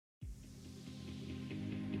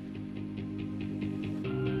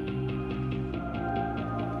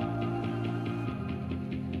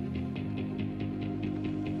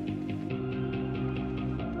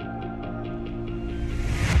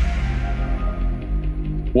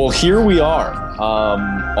Well, here we are,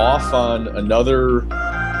 off on another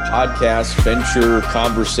podcast, venture,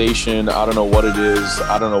 conversation. I don't know what it is.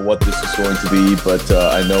 I don't know what this is going to be, but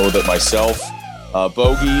I know that myself,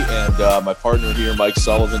 Bogey, and my partner here, Mike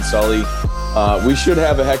Sullivan, Sully, we should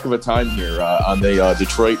have a heck of a time here on the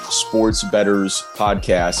Detroit Sports Bettors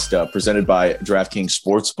podcast presented by DraftKings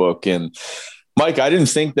Sportsbook. And Mike, I didn't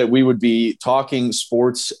think that we would be talking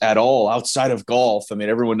sports at all outside of golf. I mean,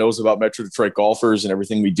 everyone knows about Metro Detroit golfers and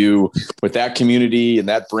everything we do with that community and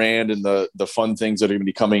that brand and the fun things that are going to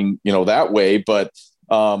be coming, that way. But,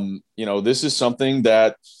 this is something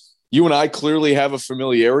that you and I clearly have a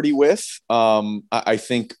familiarity with. I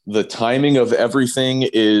think the timing of everything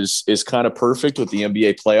is kind of perfect with the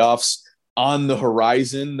NBA playoffs on the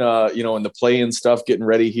horizon, and the play-in stuff getting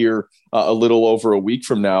ready here a little over a week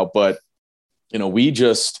from now. But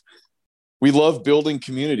we love building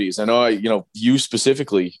communities. I know you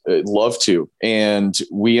specifically love to, and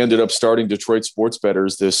we ended up starting Detroit Sports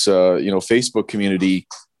Bettors, this, Facebook community.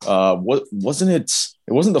 It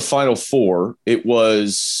wasn't the Final Four. It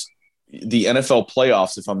was the NFL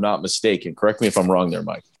playoffs, if I'm not mistaken. Correct me if I'm wrong there,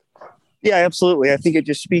 Mike. Yeah, absolutely. I think it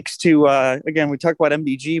just speaks to, again, we talk about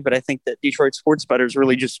MDG, but I think that Detroit Sports Bettors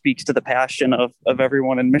really just speaks to the passion of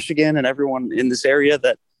everyone in Michigan and everyone in this area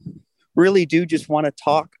that really do just want to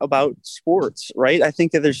talk about sports, right? I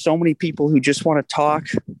think that there's so many people who just want to talk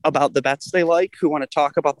about the bets they like, who want to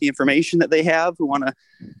talk about the information that they have, who want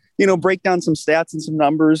to, break down some stats and some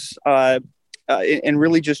numbers, and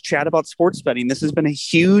really just chat about sports betting. This has been a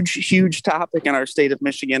huge, huge topic in our state of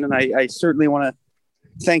Michigan. And I certainly want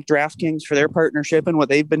to thank DraftKings for their partnership and what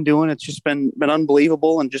they've been doing. It's just been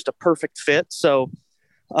unbelievable and just a perfect fit. So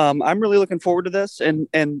I'm really looking forward to this. And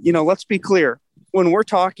let's be clear. When we're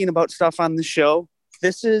talking about stuff on the show,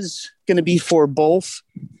 this is going to be for both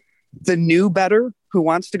the new bettor who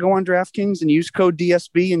wants to go on DraftKings and use code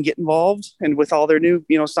DSB and get involved and with all their new,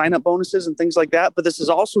 sign up bonuses and things like that. But this is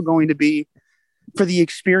also going to be for the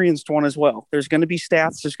experienced one as well. There's going to be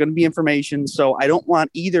stats, there's going to be information. So I don't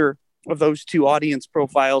want either of those two audience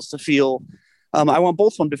profiles to feel, I want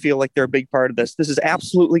both of them to feel like they're a big part of this. This is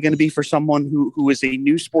absolutely going to be for someone who is a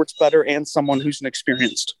new sports bettor and someone who's an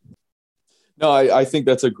experienced. No, I think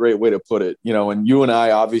that's a great way to put it, and you and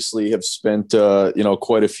I obviously have spent,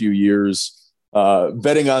 quite a few years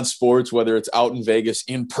betting on sports, whether it's out in Vegas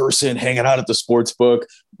in person, hanging out at the sports book,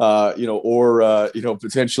 or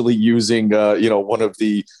potentially using, one of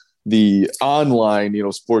the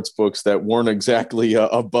online, sports books that weren't exactly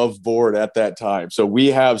above board at that time. So we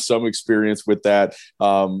have some experience with that,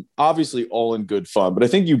 obviously all in good fun. But I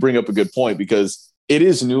think you bring up a good point because it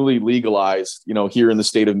is newly legalized, here in the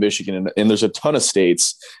state of Michigan. And there's a ton of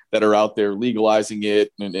states that are out there legalizing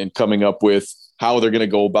it and coming up with how they're going to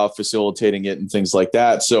go about facilitating it and things like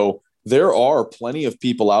that. So there are plenty of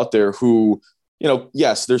people out there who,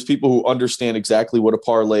 yes, there's people who understand exactly what a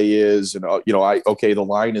parlay is. And, the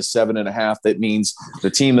line is 7.5. That means the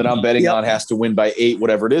team that I'm betting on has to win by 8,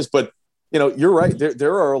 whatever it is. But you're right.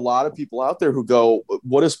 There are a lot of people out there who go,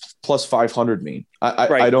 what does plus 500 mean?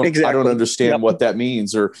 I don't understand what that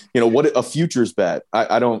means, or, what a futures bet.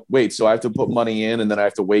 I don't wait. So I have to put money in and then I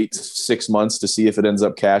have to wait 6 months to see if it ends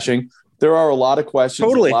up cashing. There are a lot of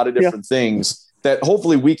questions, a lot of different things that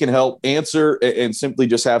hopefully we can help answer and simply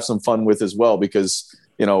just have some fun with as well. Because,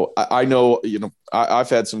 I know,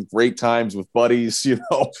 I've had some great times with buddies,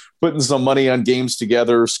 putting some money on games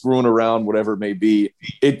together, screwing around, whatever it may be.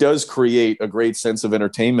 It does create a great sense of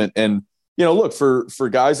entertainment. And, look, for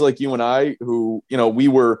guys like you and I who, we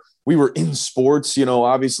were in sports,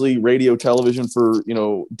 obviously radio, television for,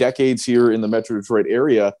 decades here in the Metro Detroit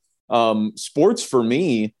area. Sports for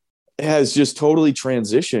me has just totally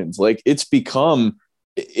transitioned. Like, it's become,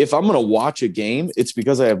 if I'm going to watch a game, it's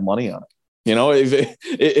because I have money on it.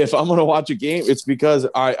 If I'm going to watch a game, it's because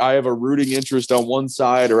I have a rooting interest on one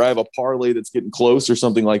side, or I have a parlay that's getting close or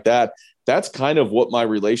something like that. That's kind of what my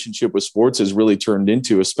relationship with sports has really turned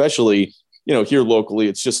into, especially, here locally.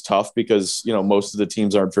 It's just tough because, most of the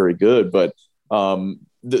teams aren't very good, but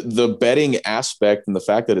the betting aspect and the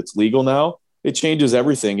fact that it's legal now, it changes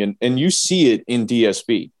everything. And you see it in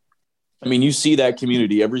DSB. I mean, you see that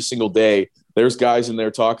community every single day. There's guys in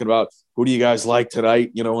there talking about, who do you guys like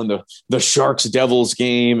tonight, in the Sharks Devils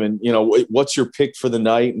game, and, what's your pick for the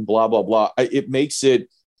night, and blah, blah, blah. It makes it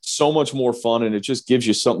so much more fun, and it just gives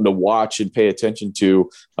you something to watch and pay attention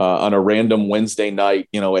to on a random Wednesday night,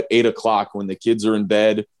 at 8:00 when the kids are in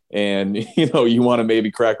bed and, you want to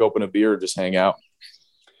maybe crack open a beer or just hang out.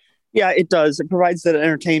 Yeah, it does. It provides that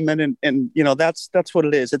entertainment, and that's what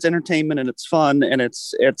it is. It's entertainment and it's fun, and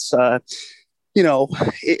it's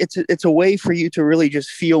it's a way for you to really just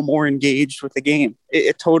feel more engaged with the game.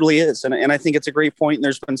 It totally is. And I think it's a great point. And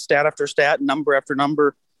there's been stat after stat, number after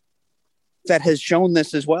number that has shown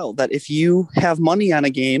this as well, that if you have money on a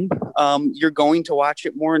game, you're going to watch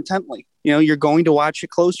it more intently. You're going to watch it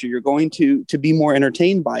closer. You're going to be more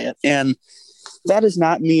entertained by it. And that is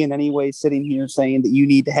not me in any way sitting here saying that you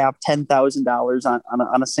need to have $10,000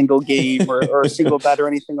 on a single game or a single bet or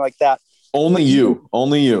anything like that. Only you.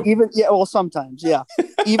 Even, yeah, well, sometimes, yeah.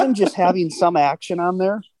 Even just having some action on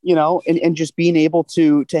there, and just being able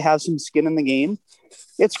to have some skin in the game,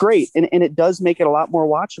 it's great. And it does make it a lot more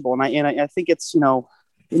watchable. And I think it's,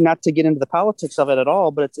 not to get into the politics of it at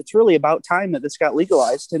all, but it's really about time that this got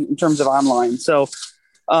legalized in terms of online. So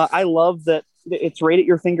I love that it's right at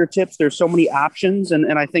your fingertips. There's so many options.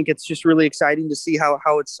 And I think it's just really exciting to see how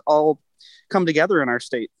it's all come together in our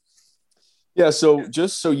state. Yeah, so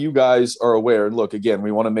just so you guys are aware, and look, again,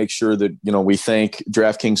 we want to make sure that, we thank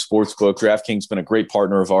DraftKings Sportsbook. DraftKings been a great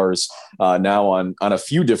partner of ours now on a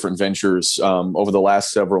few different ventures over the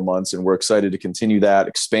last several months, and we're excited to continue that,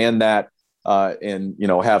 expand that, and,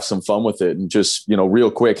 have some fun with it. And just,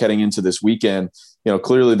 real quick, heading into this weekend,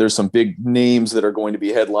 clearly there's some big names that are going to be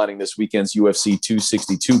headlining this weekend's UFC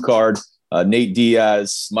 262 card. Nate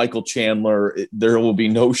Diaz, Michael Chandler, there will be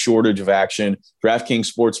no shortage of action. DraftKings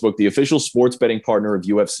Sportsbook, the official sports betting partner of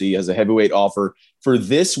UFC, has a heavyweight offer for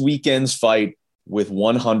this weekend's fight with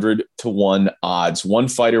 100-1 odds. One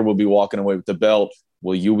fighter will be walking away with the belt.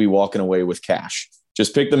 Will you be walking away with cash?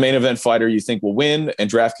 Just pick the main event fighter you think will win, and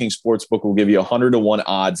DraftKings Sportsbook will give you 100-1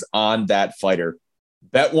 odds on that fighter.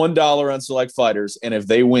 Bet $1 on select fighters, and if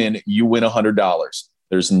they win, you win $100.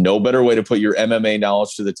 There's no better way to put your MMA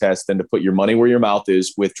knowledge to the test than to put your money where your mouth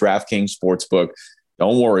is with DraftKings Sportsbook.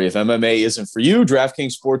 Don't worry, if MMA isn't for you,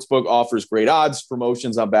 DraftKings Sportsbook offers great odds,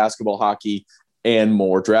 promotions on basketball, hockey, and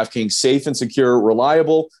more. DraftKings, safe and secure,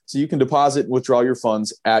 reliable, so you can deposit and withdraw your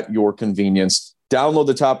funds at your convenience. Download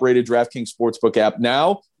the top-rated DraftKings Sportsbook app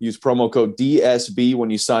now. Use promo code DSB when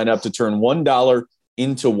you sign up to turn $1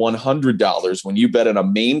 into $100 when you bet on a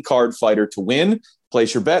main card fighter to win.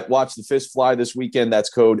 Place your bet. Watch the fist fly this weekend. That's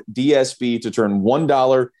code DSB to turn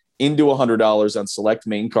 $1 into $100 on select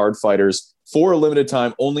main card fighters for a limited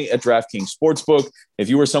time only at DraftKings Sportsbook. If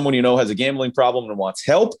you or someone you know has a gambling problem and wants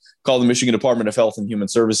help, call the Michigan Department of Health and Human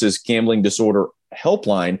Services Gambling Disorder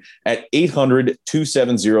Helpline at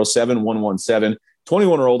 800-270-7117.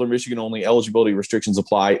 21 or older, Michigan only. Eligibility restrictions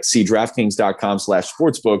apply. See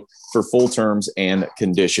DraftKings.com/sportsbook for full terms and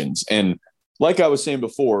conditions. And like I was saying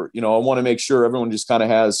before, I want to make sure everyone just kind of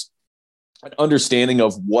has an understanding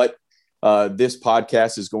of what this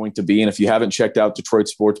podcast is going to be. And if you haven't checked out Detroit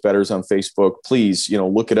Sports Bettors on Facebook, please,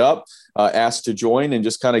 look it up, ask to join, and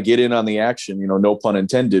just kind of get in on the action, no pun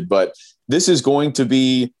intended. But this is going to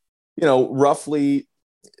be, roughly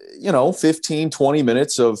 15, 20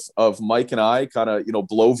 minutes of Mike and I kind of,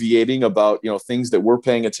 bloviating about, things that we're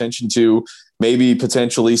paying attention to, maybe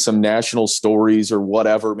potentially some national stories or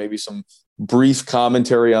whatever, maybe some brief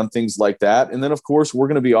commentary on things like that. And then, of course, we're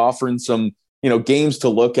going to be offering some, games to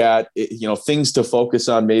look at, things to focus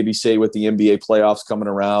on, maybe say with the NBA playoffs coming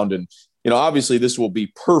around. And, obviously this will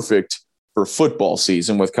be perfect for football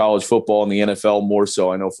season with college football and the NFL more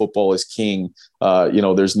so. I know football is king.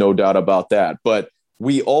 There's no doubt about that. But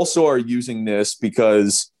we also are using this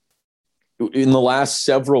because in the last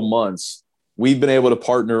several months, we've been able to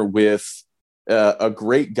partner with a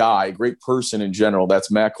great guy, great person in general.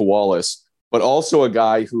 That's Matt Kawalis, but also a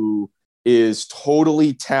guy who is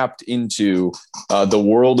totally tapped into the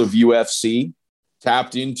world of UFC,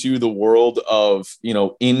 tapped into the world of,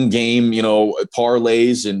 in-game,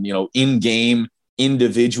 parlays and, in-game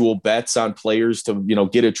individual bets on players to,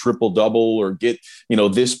 get a triple double or get,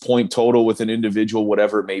 this point total with an individual,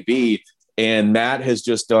 whatever it may be. And Matt has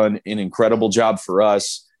just done an incredible job for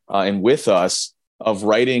us and with us of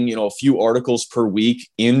writing, a few articles per week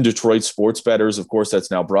in Detroit Sports Bettors. Of course,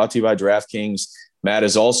 that's now brought to you by DraftKings. Matt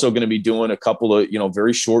is also going to be doing a couple of,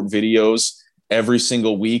 very short videos every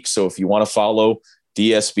single week. So if you want to follow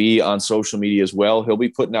DSB on social media as well, he'll be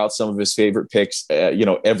putting out some of his favorite picks,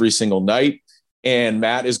 every single night. And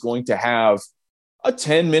Matt is going to have a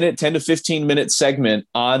 10 to 15 minute segment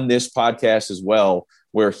on this podcast as well,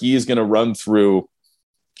 where he is going to run through,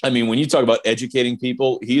 when you talk about educating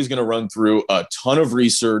people, he's going to run through a ton of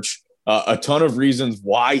research, a ton of reasons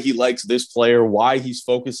why he likes this player, why he's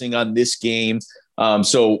focusing on this game.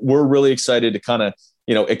 So we're really excited to kind of,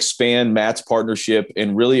 expand Matt's partnership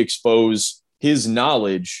and really expose his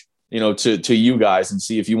knowledge, to you guys and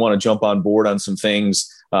see if you want to jump on board on some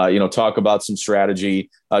things, talk about some strategy,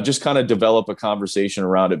 just kind of develop a conversation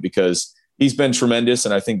around it because, he's been tremendous.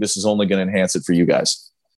 And I think this is only going to enhance it for you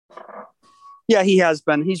guys. Yeah, he has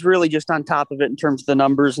been. He's really just on top of it in terms of the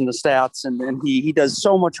numbers and the stats. And he does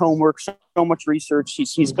so much homework, so much research.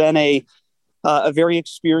 He's been a very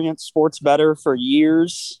experienced sports bettor for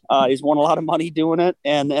years. He's won a lot of money doing it.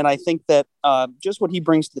 And I think that just what he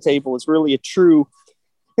brings to the table is really a true,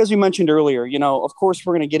 as we mentioned earlier, of course,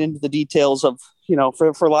 we're going to get into the details of,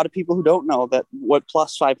 for a lot of people who don't know that what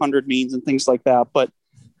plus 500 means and things like that. But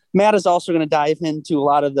Matt is also going to dive into a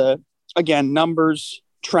lot of the, again, numbers,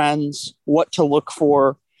 trends, what to look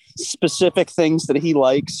for, specific things that he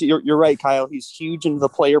likes. You're right, Kyle. He's huge into the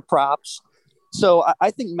player props. So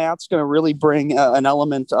I think Matt's going to really bring an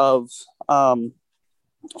element of,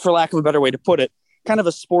 for lack of a better way to put it, kind of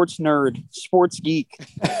a sports nerd, sports geek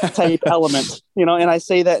type element, and I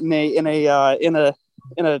say that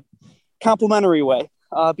in a complimentary way,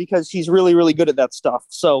 because he's really, really good at that stuff.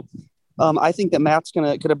 So I think that Matt's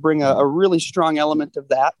going to bring a really strong element of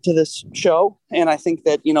that to this show. And I think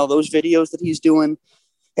that, those videos that he's doing,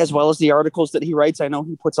 as well as the articles that he writes, I know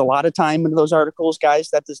he puts a lot of time into those articles, guys.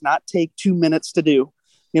 That does not take 2 minutes to do.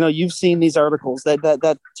 You've seen these articles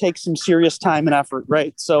that takes some serious time and effort,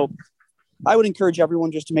 right? So I would encourage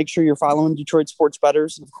everyone just to make sure you're following Detroit Sports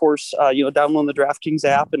Bettors. And of course, downloading the DraftKings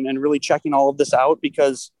app and really checking all of this out,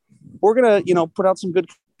 because we're going to, put out some good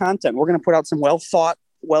content. We're going to put out some well-thought,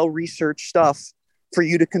 well-researched stuff for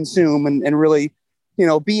you to consume and really,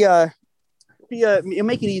 make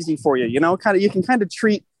it easy for you, you can kind of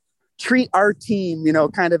treat our team,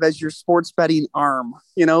 kind of as your sports betting arm,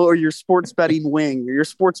 or your sports betting wing or your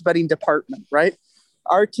sports betting department, right?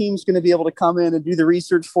 Our team's going to be able to come in and do the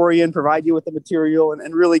research for you and provide you with the material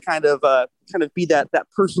and really kind of be that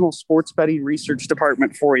personal sports betting research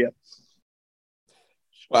department for you.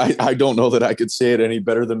 I don't know that I could say it any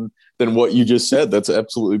better than what you just said. That's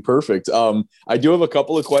absolutely perfect. I do have a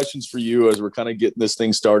couple of questions for you as we're kind of getting this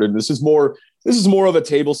thing started. This is more of a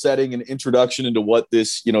table setting and introduction into what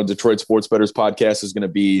this, Detroit Sports Bettors podcast is going to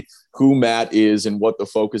be, who Matt is and what the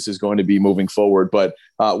focus is going to be moving forward. But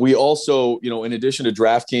we also, in addition to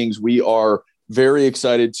DraftKings, we are very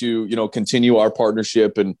excited to, continue our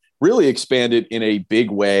partnership and really expand it in a big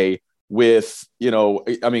way with, a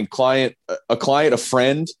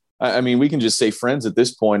friend. We can just say friends at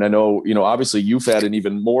this point. I know, obviously you've had an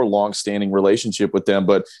even more long-standing relationship with them,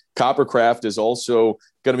 but Coppercraft is also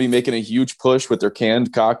going to be making a huge push with their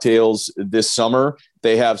canned cocktails this summer.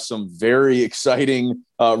 They have some very exciting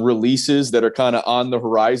releases that are kind of on the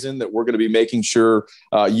horizon that we're going to be making sure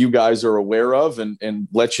you guys are aware of and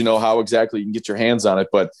let you know how exactly you can get your hands on it.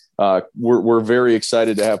 But we're very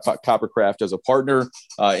excited to have Coppercraft as a partner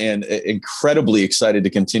and incredibly excited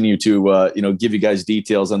to continue to, give you guys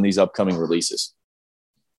details on these upcoming releases.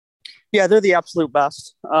 Yeah, they're the absolute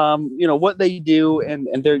best. What they do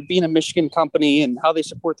and they're being a Michigan company and how they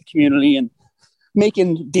support the community and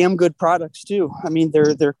making damn good products too.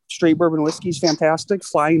 Their straight bourbon whiskey is fantastic.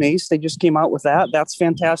 Flying Ace, they just came out with that. That's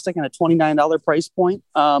fantastic. And a $29 price point.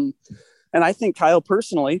 And I think, Kyle,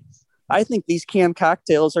 personally, I think these canned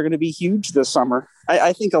cocktails are going to be huge this summer.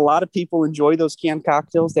 I think a lot of people enjoy those canned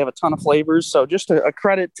cocktails. They have a ton of flavors. So just a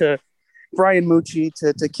credit to Brian Mucci,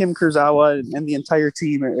 to Kim Kurzawa and the entire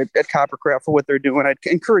team at Coppercraft for what they're doing. I'd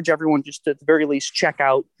encourage everyone just to, at the very least, check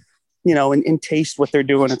out, and taste what they're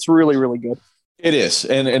doing. It's really, really good. It is.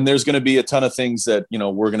 And there's going to be a ton of things that,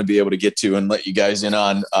 we're going to be able to get to and let you guys in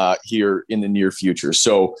on here in the near future.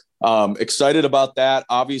 So excited about that.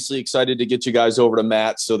 Obviously excited to get you guys over to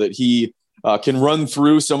Matt so that he can run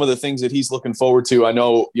through some of the things that he's looking forward to. I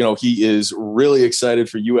know, he is really excited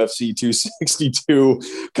for UFC 262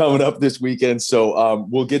 coming up this weekend. So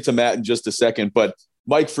we'll get to Matt in just a second. But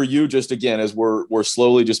Mike, for you, just again, as we're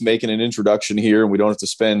slowly just making an introduction here, and we don't have to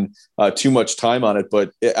spend too much time on it,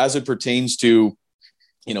 but as it pertains to,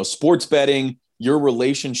 sports betting, your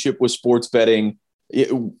relationship with sports betting,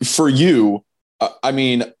 for you,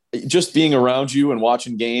 just being around you and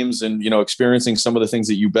watching games and, experiencing some of the things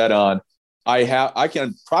that you bet on, I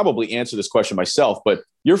can probably answer this question myself, but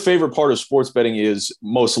your favorite part of sports betting is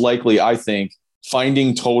most likely, I think,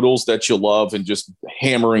 finding totals that you love and just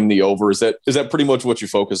hammering the over. Is that pretty much what you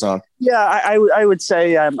focus on? Yeah, I would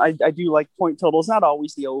say I do like point totals, not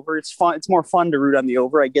always the over. It's fun. It's more fun to root on the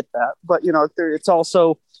over. I get that. But, it's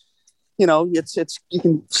also, it's you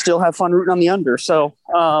can still have fun rooting on the under. So,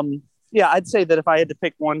 I'd say that if I had to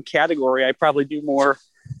pick one category, I probably do more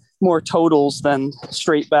totals than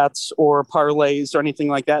straight bets or parlays or anything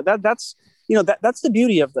like that. That's the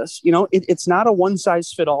beauty of this. It's not a one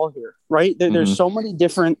size fit all here, right? There's so many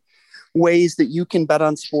different ways that you can bet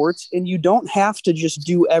on sports, and you don't have to just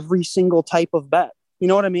do every single type of bet. You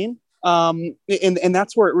know what I mean? And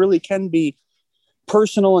that's where it really can be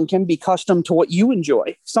personal and can be custom to what you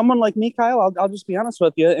enjoy. Someone like me, Kyle, I'll just be honest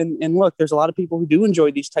with you. And look, there's a lot of people who do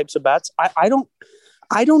enjoy these types of bets. I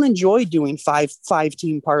don't enjoy doing five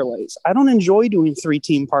team parlays. I don't enjoy doing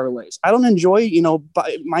 3-team parlays. I don't enjoy,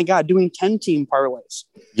 my God, doing 10-team parlays.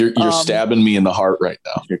 You're stabbing me in the heart right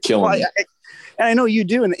now. You're killing me. And I know you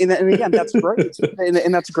do. And again, that's great.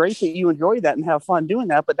 and that's great that you enjoy that and have fun doing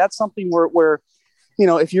that. But that's something where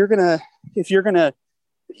if you're going to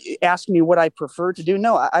ask me what I prefer to do,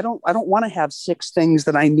 no, I don't want to have 6 things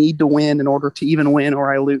that I need to win in order to even win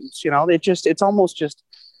or I lose. It's almost just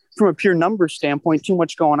from a pure numbers standpoint, too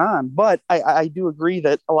much going on. But I do agree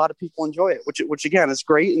that a lot of people enjoy it, which again is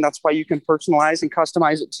great. And that's why you can personalize and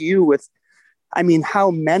customize it to you with, how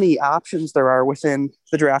many options there are within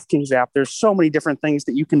the DraftKings app. There's so many different things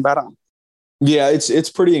that you can bet on. Yeah, it's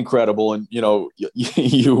pretty incredible. And, you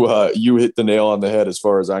hit the nail on the head as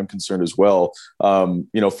far as I'm concerned as well.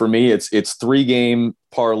 For me, it's 3-game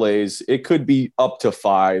parlays. It could be up to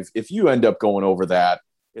 5. If you end up going over that,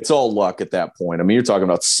 it's all luck at that point. You're talking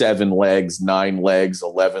about 7 legs, 9 legs,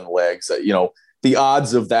 11 legs. The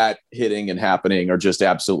odds of that hitting and happening are just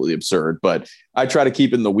absolutely absurd. But I try to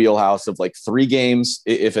keep in the wheelhouse of like 3 games.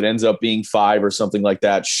 If it ends up being 5 or something like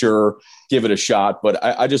that, sure, give it a shot. But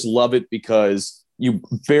I just love it because you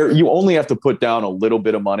only have to put down a little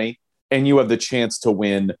bit of money and you have the chance to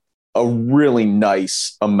win a really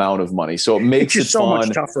nice amount of money. So it makes it so fun.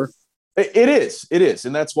 Much tougher. It is.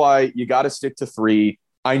 And that's why you got to stick to 3.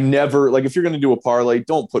 I never, if you're going to do a parlay,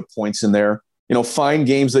 don't put points in there. Find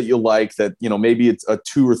games that you like that, maybe it's a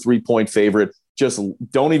 2 or 3 point favorite. Just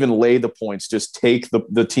don't even lay the points. Just take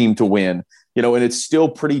the team to win, and it's still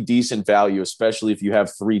pretty decent value, especially if you have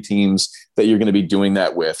 3 teams that you're going to be doing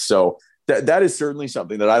that with. So that is certainly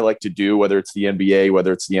something that I like to do, whether it's the NBA,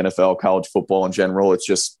 whether it's the NFL, college football in general. It's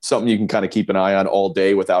just something you can kind of keep an eye on all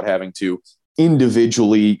day without having to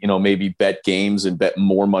individually, maybe bet games and bet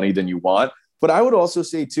more money than you want. But I would also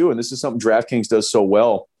say too, and this is something DraftKings does so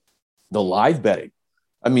well, the live betting.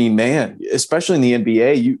 Man, especially in the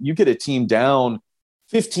NBA, you get a team down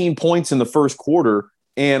 15 points in the first quarter,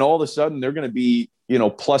 and all of a sudden they're going to be,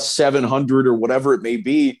 plus 700 or whatever it may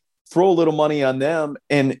be. Throw a little money on them.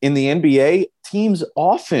 And in the NBA, teams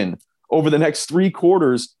often over the next 3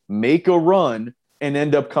 quarters make a run and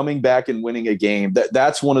end up coming back and winning a game.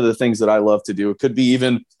 That's one of the things that I love to do. It could be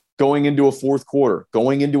even going into a fourth quarter,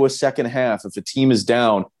 going into a second half. If a team is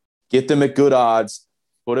down, get them at good odds,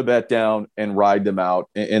 put a bet down and ride them out.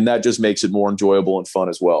 And that just makes it more enjoyable and fun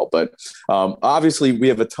as well. But obviously we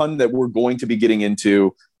have a ton that we're going to be getting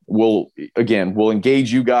into. We'll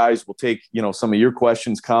engage you guys. We'll take, some of your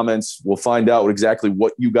questions, comments. We'll find out exactly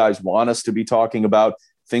what you guys want us to be talking about,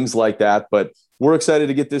 things like that. But we're excited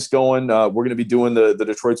to get this going. We're going to be doing the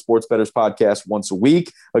Detroit Sports Bettors podcast once a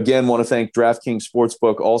week. Again, want to thank DraftKings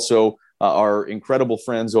Sportsbook, also our incredible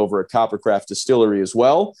friends over at Coppercraft Distillery as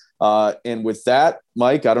well. And with that,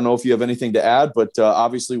 Mike, I don't know if you have anything to add, but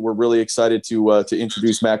obviously we're really excited to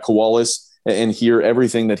introduce Matt Kawalis and hear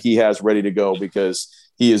everything that he has ready to go, because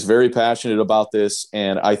he is very passionate about this.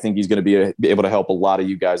 And I think he's going to be able to help a lot of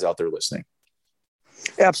you guys out there listening.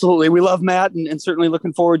 Absolutely. We love Matt and certainly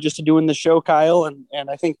looking forward just to doing the show, Kyle. And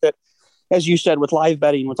I think that, as you said, with live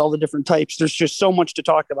betting, with all the different types, there's just so much to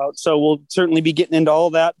talk about. So we'll certainly be getting into all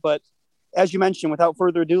that. But as you mentioned, without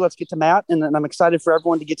further ado, let's get to Matt. And I'm excited for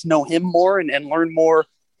everyone to get to know him more and learn more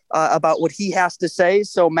about what he has to say.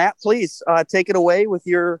 So Matt, please take it away with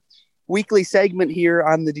your weekly segment here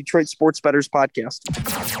on the Detroit Sports Bettors podcast.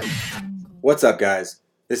 What's up, guys?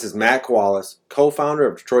 This is Matt Kawalis, co-founder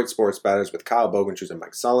of Detroit Sports Bettors with Kyle Bogenschutz and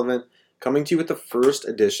Mike Sullivan, coming to you with the first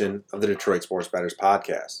edition of the Detroit Sports Bettors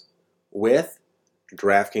podcast with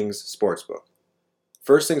DraftKings Sportsbook.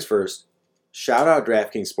 First things first, shout out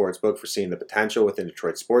DraftKings Sportsbook for seeing the potential within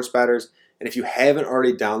Detroit Sports Bettors. And if you haven't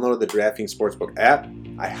already downloaded the DraftKings Sportsbook app,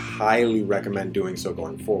 I highly recommend doing so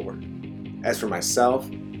going forward. As for myself,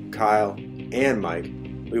 Kyle, and Mike,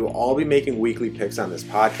 we will all be making weekly picks on this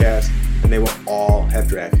podcast, and they will all have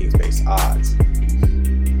DraftKings-based odds.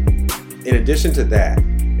 In addition to that,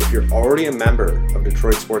 if you're already a member of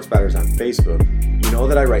Detroit Sports Bettors on Facebook, you know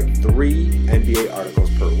that I write 3 NBA articles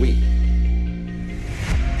per week.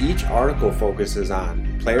 Each article focuses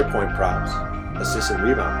on player point props, assist and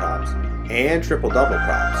rebound props, and triple-double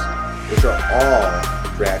props, which are all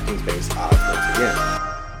DraftKings-based odds once again.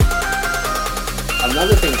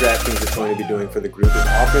 Another thing DraftKings is going to be doing for the group is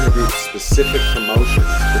offering the group specific promotions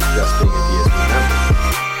for just being a DSP member.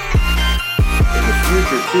 In the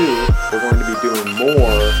future, too, we're going to be doing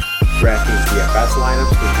more DraftKings DFS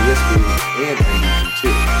lineups for DSP and MVP,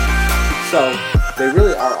 too. So, they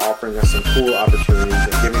really are offering us some cool opportunities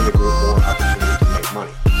and giving the group more opportunity to make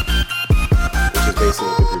money, which is basically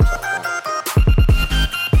what the group's all about.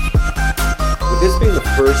 With this being the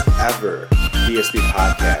first ever DSB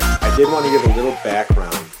podcast, I did want to give a little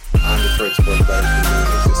background on Detroit Sports Bettors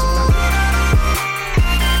community existing members.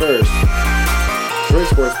 First, Detroit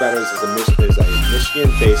Sports Bettors is a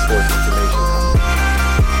Michigan-based sports information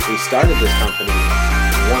company. We started this company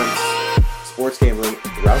once sports gambling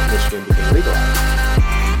throughout Michigan became legalized,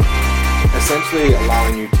 essentially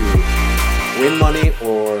allowing you to win money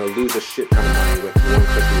or lose a shit ton of money with one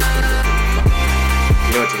click of your finger.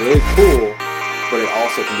 You know, it's really cool, but it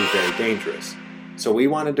also can be very dangerous. So we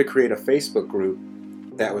wanted to create a Facebook group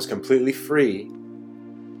that was completely free,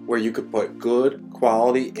 where you could put good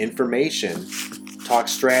quality information, talk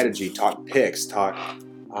strategy, talk picks, talk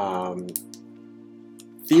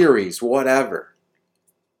theories, whatever.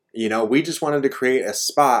 You know, we just wanted to create a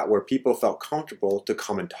spot where people felt comfortable to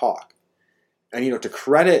come and talk. And, you know, to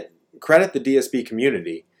credit the DSB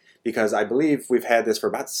community, because I believe we've had this for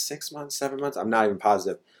about 6 months, 7 months, I'm not even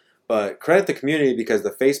positive. But credit the community because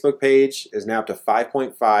the Facebook page is now up to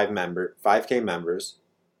 5K members.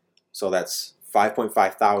 So that's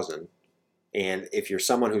 5.5 thousand. And if you're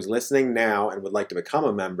someone who's listening now and would like to become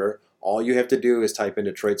a member, all you have to do is type in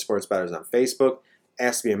Detroit Sports Bettors on Facebook,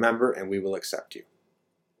 ask to be a member, and we will accept you,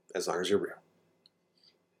 as long as you're real.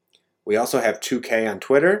 We also have 2K on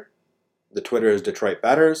Twitter. The Twitter is Detroit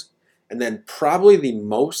Bettors. And then probably the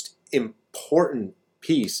most important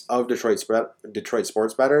piece of Detroit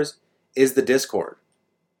Sports Bettors is the Discord.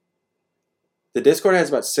 The Discord has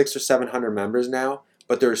about 600 or 700 members now,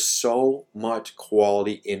 but there's so much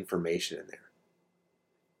quality information in there.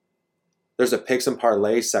 There's a picks and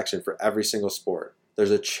parlays section for every single sport.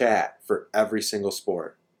 There's a chat for every single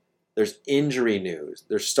sport. There's injury news.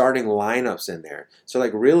 There's starting lineups in there. So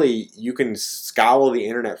like really, you can scour the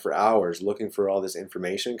internet for hours looking for all this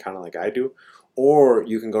information, kind of like I do, or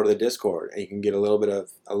you can go to the Discord and you can get a little bit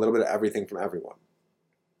of everything from everyone.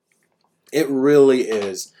 It really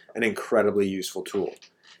is an incredibly useful tool.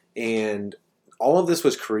 And all of this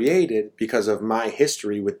was created because of my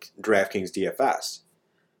history with DraftKings DFS.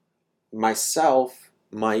 Myself,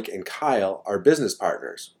 Mike, and Kyle are business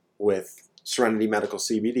partners with Serenity Medical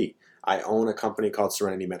CBD. I own a company called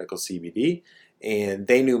Serenity Medical CBD, and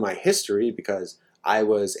they knew my history because I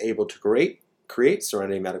was able to create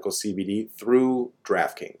Serenity Medical CBD through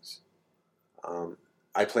DraftKings.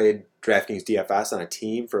 I played DraftKings DFS on a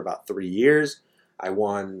team for about 3 years. I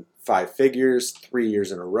won 5 figures 3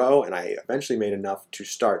 years in a row, and I eventually made enough to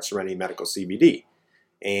start Serenity Medical CBD.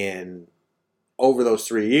 And over those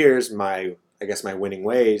 3 years, my winning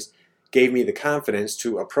ways gave me the confidence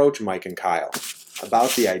to approach Mike and Kyle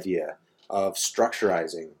about the idea of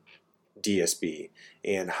structurizing DSB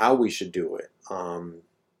and how we should do it,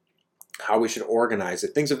 how we should organize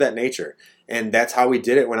it, things of that nature. And that's how we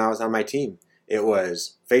did it when I was on my team. It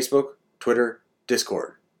was Facebook, Twitter,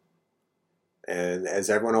 Discord. And as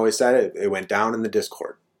everyone always said, it went down in the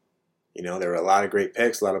Discord. You know, there were a lot of great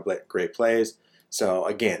picks, a lot of great plays. So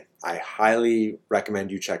again, I highly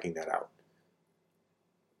recommend you checking that out.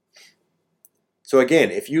 So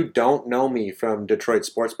again, if you don't know me from Detroit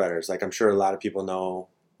Sports Bettors, like I'm sure a lot of people know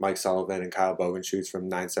Mike Sullivan and Kyle Bogenschutz from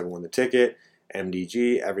 971 The Ticket,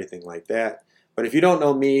 MDG, everything like that. But if you don't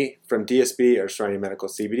know me from DSB or Serenity Medical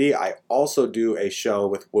CBD, I also do a show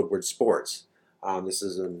with Woodward Sports. This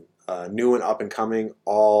is a new and up and coming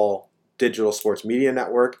all digital sports media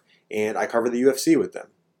network, and I cover the UFC with them.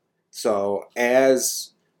 So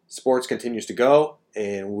as sports continues to go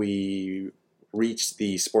and we reach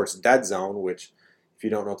the sports dead zone, which if you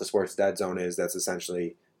don't know what the sports dead zone is, that's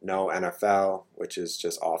essentially no NFL, which is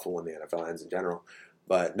just awful when the NFL ends in general,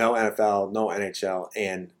 but no NFL, no NHL,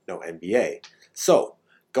 and no NBA. So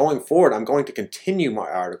going forward, I'm going to continue my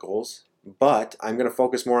articles, but I'm going to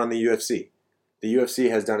focus more on the UFC. The UFC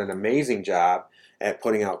has done an amazing job at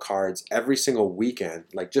putting out cards every single weekend,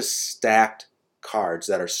 like just stacked cards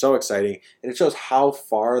that are so exciting, and it shows how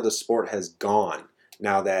far the sport has gone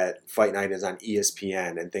now that Fight Night is on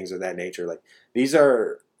ESPN and things of that nature. Like these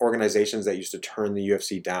are organizations that used to turn the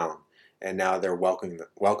UFC down, and now they're welcoming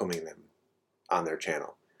them on their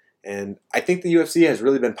channel. And I think the UFC has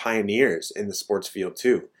really been pioneers in the sports field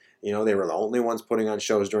too. You know, they were the only ones putting on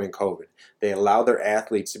shows during COVID. They allow their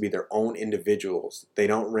athletes to be their own individuals. They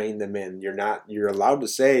don't rein them in. You're allowed to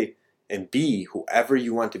say and be whoever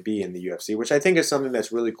you want to be in the UFC, which I think is something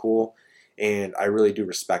that's really cool, and I really do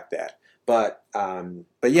respect that. But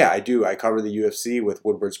yeah, I cover the UFC with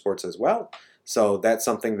Woodward Sports as well. So that's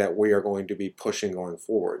something that we are going to be pushing going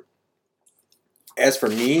forward. As for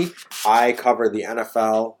me, I cover the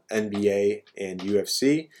NFL, NBA, and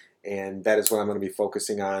UFC, and that is what I'm going to be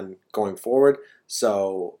focusing on going forward.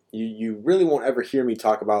 So you really won't ever hear me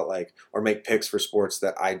talk about or make picks for sports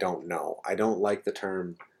that I don't know. I don't like the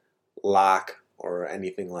term lock or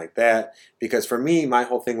anything like that because for me, my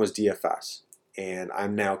whole thing was DFS, and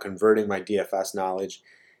I'm now converting my DFS knowledge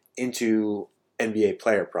into NBA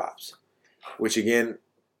player props, which again,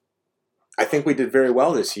 I think we did very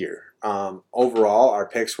well this year. Overall, our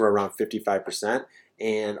picks were around 55%,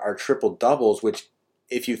 and our triple doubles, which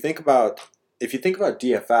if you think about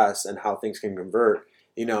DFS and how things can convert,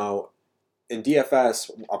 in DFS,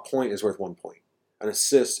 a point is worth 1 point. An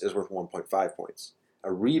assist is worth 1.5 points.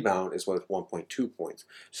 A rebound is worth 1.2 points.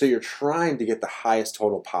 So you're trying to get the highest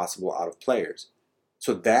total possible out of players.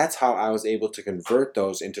 So that's how I was able to convert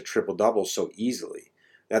those into triple doubles so easily.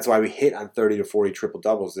 That's why we hit on 30 to 40 triple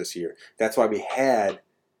doubles this year. That's why we had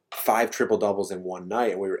 5 triple doubles in one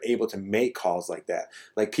night, and we were able to make calls like that.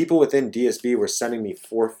 Like people within DSB were sending me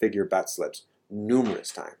 4-figure bet slips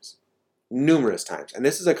numerous times. And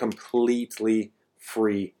this is a completely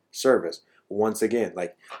free service. Once again,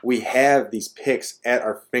 we have these picks at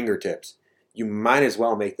our fingertips. You might as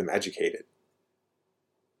well make them educated.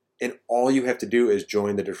 And all you have to do is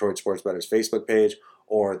join the Detroit Sports Bettors Facebook page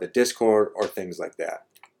or the Discord or things like that.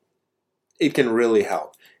 It can really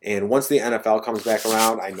help. And once the NFL comes back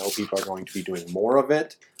around, I know people are going to be doing more of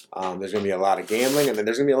it. There's going to be a lot of gambling, and then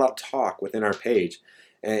there's going to be a lot of talk within our page.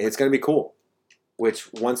 And it's going to be cool.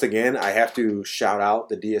 Which, once again, I have to shout out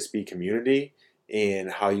the DSB community in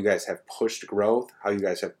how you guys have pushed growth, how you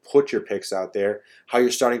guys have put your picks out there, how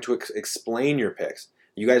you're starting to explain your picks.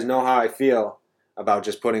 You guys know how I feel about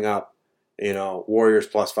just putting up, Warriors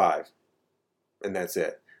 +5. And that's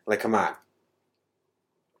it. Come on.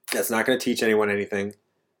 That's not going to teach anyone anything.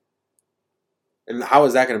 And how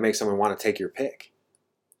is that going to make someone want to take your pick?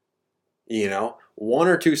 1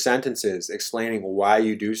 or 2 sentences explaining why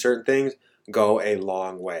you do certain things go a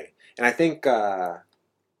long way. And I think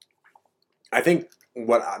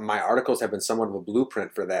what my articles have been somewhat of a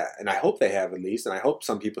blueprint for that. And I hope they have, at least. And I hope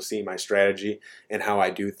some people see my strategy and how I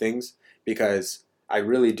do things, because I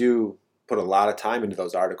really do put a lot of time into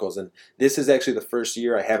those articles. And this is actually the first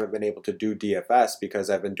year I haven't been able to do DFS because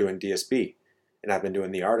I've been doing DSB. And I've been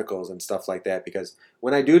doing the articles and stuff like that, because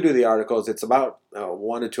when I do the articles, it's about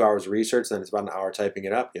 1 to 2 hours of research, and it's about an hour typing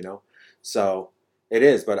it up, So it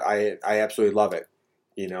is, but I absolutely love it,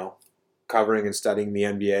 Covering and studying the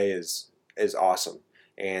NBA is awesome.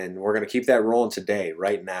 And we're going to keep that rolling today,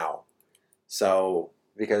 right now. So,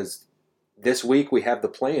 because this week we have the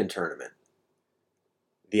play-in tournament.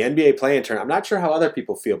 The NBA play-in tournament, I'm not sure how other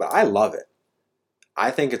people feel, but I love it. I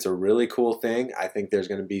think it's a really cool thing. I think there's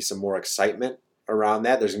going to be some more excitement around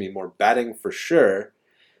that. There's going to be more betting for sure.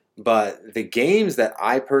 But the games that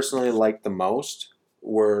I personally liked the most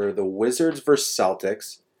were the Wizards versus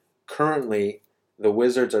Celtics. Currently, the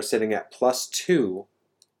Wizards are sitting at +2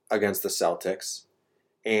 against the Celtics.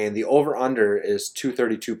 And the over-under is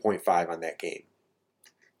 232.5 on that game.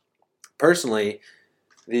 Personally,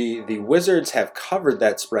 the Wizards have covered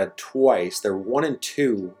that spread twice. They're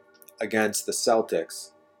 1-2 against the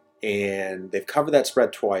Celtics. And they've covered that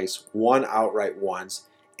spread twice, won outright once,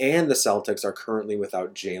 and the Celtics are currently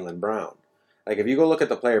without Jaylen Brown. If you go look at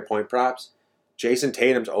the player point props, Jason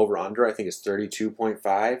Tatum's over-under, I think, is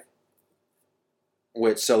 32.5.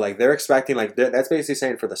 They're expecting, that's basically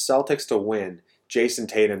saying for the Celtics to win, Jason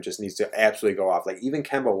Tatum just needs to absolutely go off. Even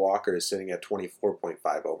Kemba Walker is sitting at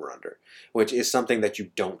 24.5 over-under, which is something that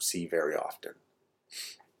you don't see very often.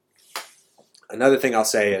 Another thing I'll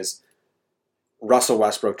say is Russell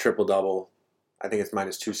Westbrook triple-double. I think it's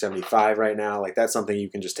 -275 right now. That's something you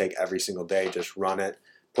can just take every single day. Just run it.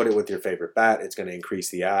 Put it with your favorite bet. It's going to increase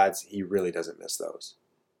the odds. He really doesn't miss those.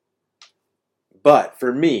 But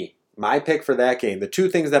for me, my pick for that game, the 2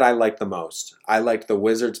 things that I liked the most, I liked the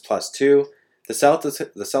Wizards +2. The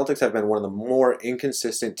Celtics have been one of the more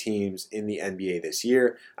inconsistent teams in the NBA this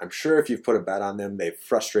year. I'm sure if you've put a bet on them, they've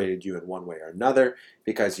frustrated you in one way or another,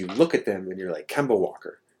 because you look at them and you're like, Kemba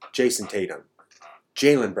Walker, Jason Tatum,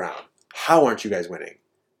 Jaylen Brown, how aren't you guys winning?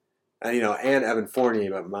 And Evan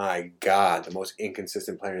Fournier, but my God, the most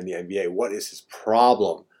inconsistent player in the NBA. What is his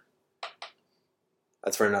problem?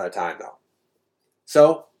 That's for another time, though.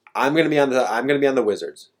 So I'm going to be on the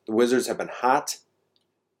Wizards. The Wizards have been hot.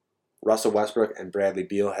 Russell Westbrook and Bradley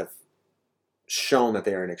Beal have shown that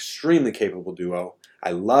they are an extremely capable duo. I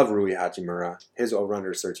love Rui Hachimura. His over-under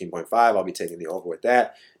is 13.5. I'll be taking the over with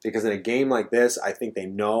that, because in a game like this, I think they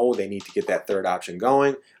know they need to get that third option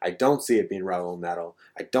going. I don't see it being Raul Neto.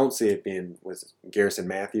 I don't see it being with Garrison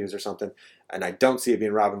Matthews or something, and I don't see it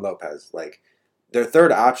being Robin Lopez. Their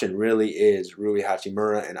third option really is Rui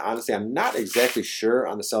Hachimura, and honestly, I'm not exactly sure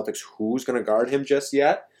on the Celtics who's going to guard him just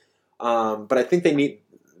yet. But I think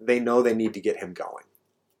they know they need to get him going.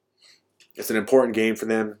 It's an important game for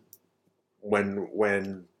them.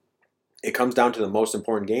 When it comes down to the most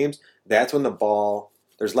important games, that's when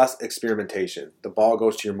there's less experimentation. The ball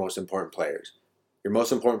goes to your most important players. Your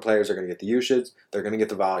most important players are going to get the usage, they're going to get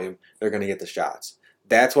the volume, they're going to get the shots.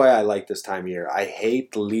 That's why I like this time of year. I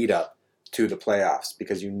hate the lead up to the playoffs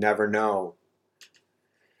because you never know.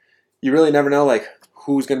 You really never know, like,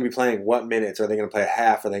 who's going to be playing what minutes. Are they going to play a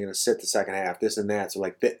half? Are they going to sit the second half? This and that. So,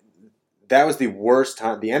 like, that was the worst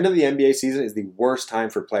time. The end of the NBA season is the worst time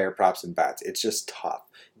for player props and bets. It's just tough.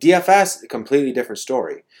 DFS, a completely different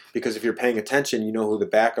story. Because if you're paying attention, you know who the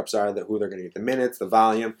backups are, who they're going to get the minutes, the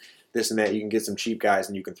volume, this and that. You can get some cheap guys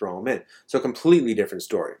and you can throw them in. So, completely different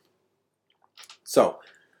story. So,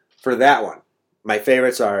 for that one, my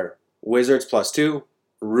favorites are Wizards +2,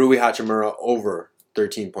 Rui Hachimura over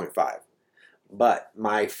 13.5. But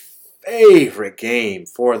my favorite game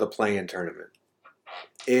for the play-in tournament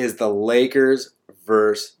is the Lakers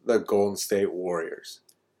versus the Golden State Warriors.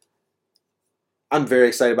 I'm very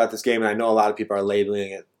excited about this game, and I know a lot of people are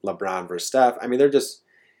labeling it LeBron versus Steph. I mean, they're just,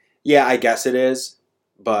 yeah, I guess it is,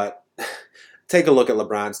 but take a look at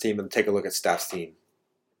LeBron's team and take a look at Steph's team.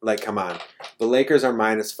 Like, come on. The Lakers are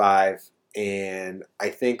 -5, and I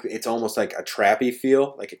think it's almost like a trappy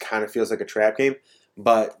feel. Like, it kind of feels like a trap game.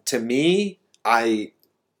 But to me, I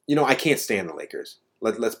can't stand the Lakers.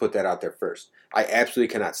 Let's put that out there first. I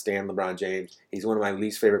absolutely cannot stand LeBron James. He's one of my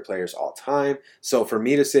least favorite players all time. So for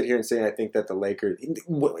me to sit here and say I think that the Lakers...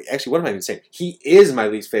 Actually, what am I even saying? He is my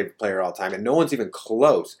least favorite player all time, and no one's even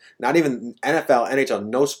close. Not even NFL, NHL,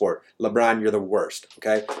 no sport. LeBron, you're the worst,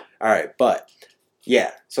 okay? All right, but...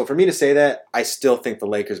 yeah, so for me to say that, I still think the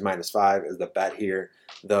Lakers -5 is the bet here.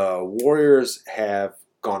 The Warriors have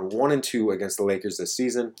gone 1-2 against the Lakers this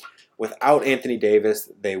season. Without Anthony Davis,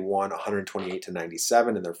 they won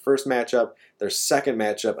 128-97 in their first matchup. Their second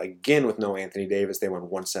matchup, again with no Anthony Davis, they won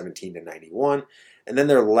 117-91. And then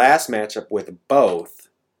their last matchup with both,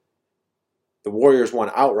 the Warriors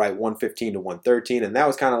won outright 115-113, and that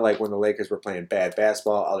was kind of like when the Lakers were playing bad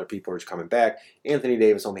basketball. Other people were coming back. Anthony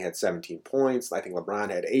Davis only had 17 points. I think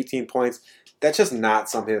LeBron had 18 points. That's just not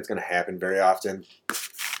something that's going to happen very often.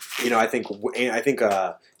 I think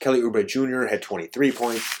Kelly Oubre Jr. had 23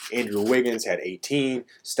 points. Andrew Wiggins had 18.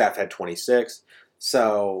 Steph had 26.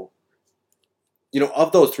 So,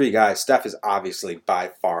 of those three guys, Steph is obviously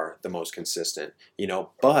by far the most consistent.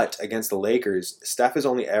 But against the Lakers, Steph is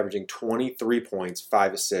only averaging 23 points,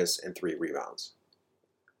 5 assists, and 3 rebounds.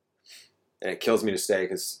 And it kills me to say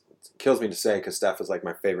because Steph is like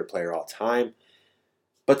my favorite player all time.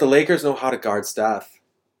 But the Lakers know how to guard Steph.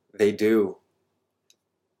 They do.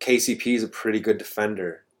 KCP is a pretty good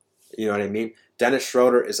defender. You know what I mean? Dennis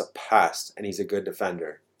Schroeder is a pest, and he's a good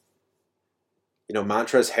defender.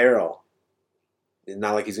 Montrezl Harrell,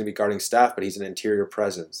 not like he's going to be guarding Steph, but he's an interior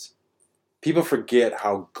presence. People forget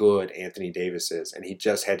how good Anthony Davis is, and he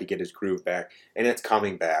just had to get his groove back, and it's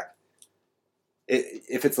coming back.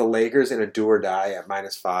 If it's the Lakers in a do or die at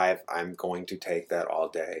 -5, I'm going to take that all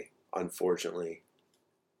day, unfortunately.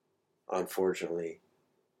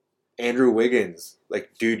 Andrew Wiggins,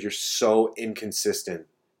 dude, you're so inconsistent.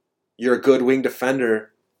 You're a good wing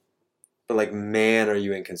defender, but man, are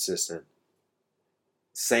you inconsistent.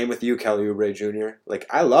 Same with you, Kelly Oubre Jr.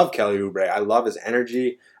 I love Kelly Oubre. I love his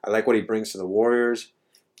energy. I like what he brings to the Warriors,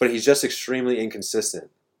 but he's just extremely inconsistent.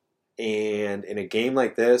 And in a game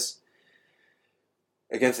like this,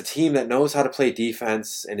 against a team that knows how to play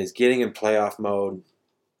defense and is getting in playoff mode,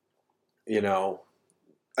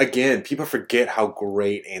 again, people forget how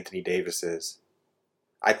great Anthony Davis is.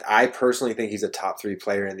 I personally think he's a top 3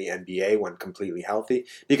 player in the NBA when completely healthy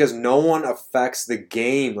because no one affects the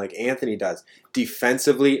game like Anthony does,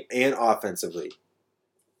 defensively and offensively.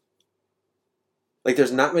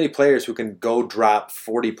 There's not many players who can go drop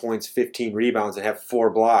 40 points, 15 rebounds, and have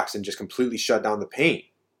 4 blocks and just completely shut down the paint.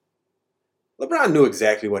 LeBron knew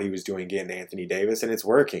exactly what he was doing getting Anthony Davis, and it's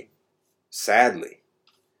working. Sadly.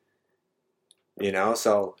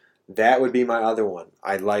 So that would be my other one.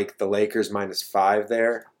 I like the Lakers -5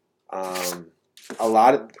 there. A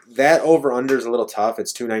lot of that over-under is a little tough.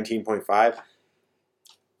 It's 219.5.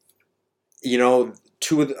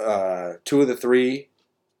 Two of the 3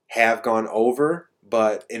 have gone over,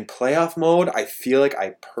 but in playoff mode, I feel like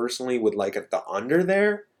I personally would like the under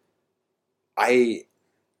there. I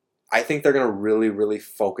think they're going to really, really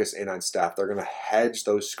focus in on Steph. They're going to hedge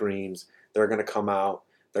those screens. They're going to come out.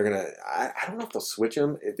 they're going to, I don't know if they'll switch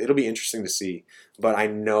him. It'll be interesting to see. But I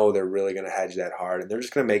know they're really going to hedge that hard, and they're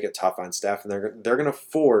just going to make it tough on Steph, and they're going to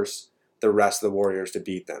force the rest of the Warriors to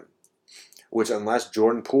beat them. Which, unless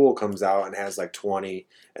Jordan Poole comes out and has like 20,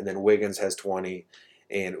 and then Wiggins has 20,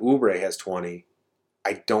 and Oubre has 20,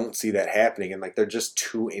 I don't see that happening. And like, they're just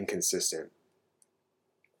too inconsistent.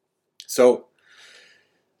 So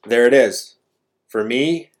there it is. For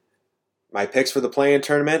me, my picks for the play-in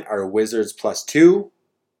tournament are Wizards +2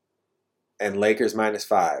 and Lakers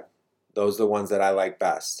 -5. Those are the ones that I like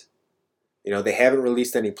best. You know, they haven't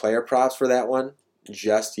released any player props for that one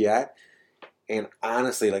just yet. And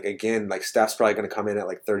honestly, like, again, like, Steph's probably going to come in at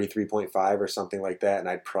like 33.5 or something like that, and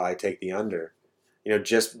I'd probably take the under. You know,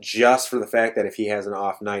 just for the fact that if he has an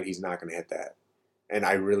off night, he's not going to hit that. And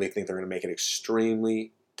I really think they're going to make it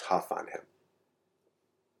extremely tough on him.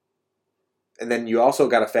 And then you also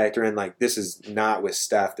got to factor in, like, this is not with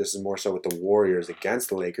Steph. This is more so with the Warriors against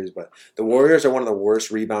the Lakers. But the Warriors are one of the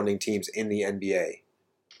worst rebounding teams in the NBA.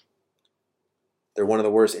 They're one of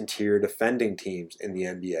the worst interior defending teams in the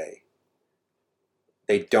NBA.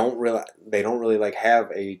 They don't really like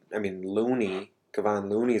have a. I mean,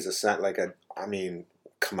 Kevon Looney is a set like a. I mean,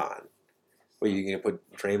 come on. What, are you going to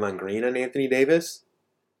put Draymond Green on Anthony Davis?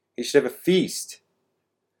 He should have a feast.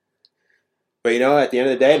 But, you know, at the end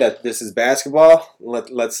of the day, that this is basketball.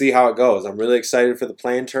 Let's see how it goes. I'm really excited for the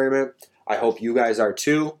play-in tournament. I hope you guys are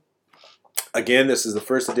too. Again, this is the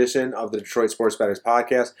first edition of the Detroit Sports Bettors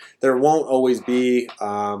podcast. There won't always be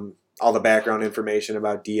all the background information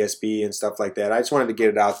about DSB and stuff like that. I just wanted to get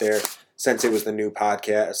it out there since it was the new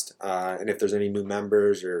podcast, and if there's any new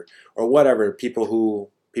members or whatever, people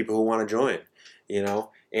who want to join, you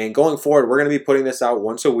know. And going forward, we're going to be putting this out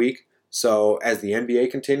once a week. So as the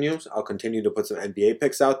NBA continues, I'll continue to put some NBA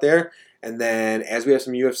picks out there. And then as we have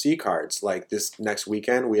some UFC cards, like this next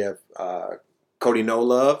weekend, we have Cody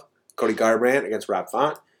Garbrandt against Rob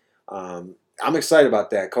Font. I'm excited about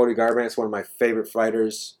that. Cody Garbrandt is one of my favorite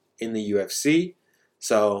fighters in the UFC.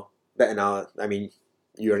 So, I mean,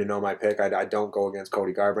 you already know my pick. I don't go against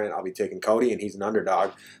Cody Garbrandt. I'll be taking Cody, and he's an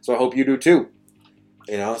underdog. So I hope you do too.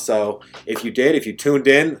 You know, so if you tuned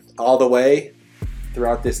in all the way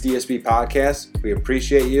throughout this DSB podcast, we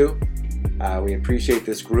appreciate you. We appreciate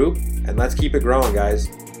this group, and let's keep it growing, guys.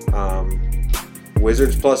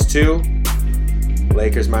 Wizards +2,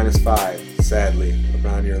 Lakers -5. Sadly,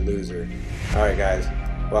 LeBron, you're a loser. All right, guys.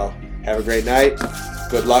 Well, have a great night.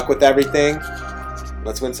 Good luck with everything.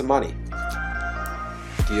 Let's win some money.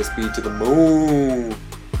 DSB to the moon.